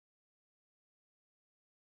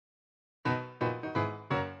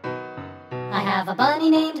have a bunny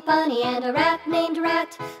named Bunny and a rat named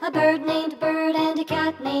Rat, a bird named Bird and a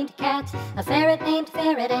cat named Cat, a ferret named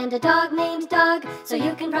Ferret and a dog named Dog, so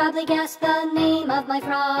you can probably guess the name of my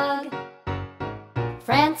frog.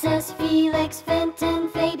 Francis, Felix, Fenton,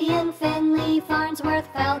 Fabian, Finley, Farnsworth,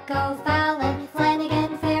 Falco, Fallon,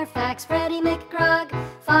 Flannigan, Fairfax, Freddy, McGrog,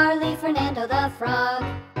 Farley, Fernando the frog.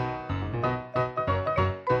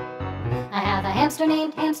 I have a hamster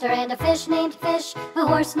named Hamster and a fish named Fish, a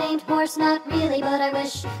horse named Horse, not really but I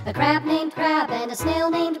wish, a crab named Crab and a snail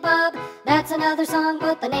named Bob. That's another song,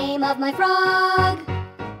 but the name of my frog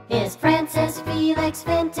is Francis, Felix,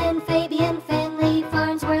 Fenton, Fabian, Finley,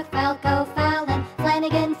 Farnsworth, Falco, Fallon,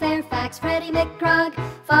 Flannigan, Fairfax, Freddy, McGrog,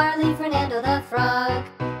 Farley, Fernando the frog.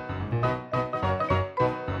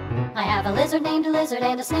 I have a lizard named Lizard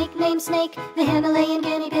and a snake named Snake, a Himalayan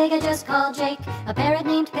guinea pig I just called Jake, a parrot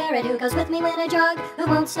named Parrot who goes with me when I jog, who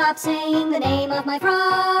won't stop saying the name of my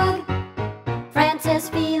frog. Francis,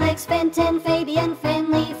 Felix, Fenton, Fabian,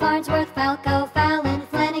 Finley, Farnsworth, Falco, Fallon,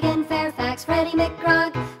 Flannigan, Fairfax, Freddy,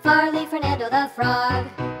 McGrog, Farley, Fernando the frog.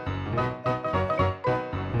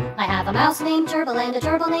 I have a mouse named Gerbil and a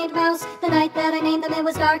gerbil named Mouse. The night that I named them it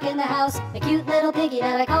was dark in the house. A cute little piggy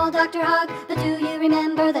that I called Dr. Hog. But do you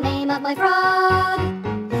remember the name of my frog?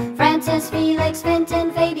 Francis, Felix,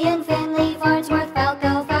 Fenton, Fabian, Finley, Farnsworth,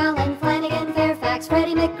 Falco, Fallon, Flannigan, Fairfax,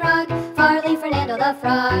 Freddy, McGrog, Farley, Fernando the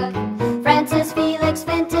frog. Francis, Felix,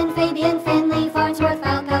 Fenton, Fabian, Finley, Farnsworth,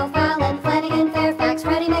 Falco, Fallon, Flannigan, Fairfax,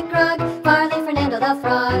 Freddy, McGrog, Farley, Fernando the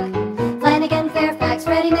frog. Flannigan, Fairfax,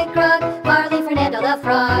 Freddy, McGrog, Farley, Fernando the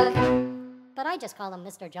frog. But I just call them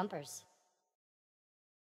Mr. Jumpers.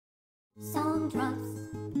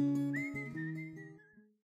 Songdrops.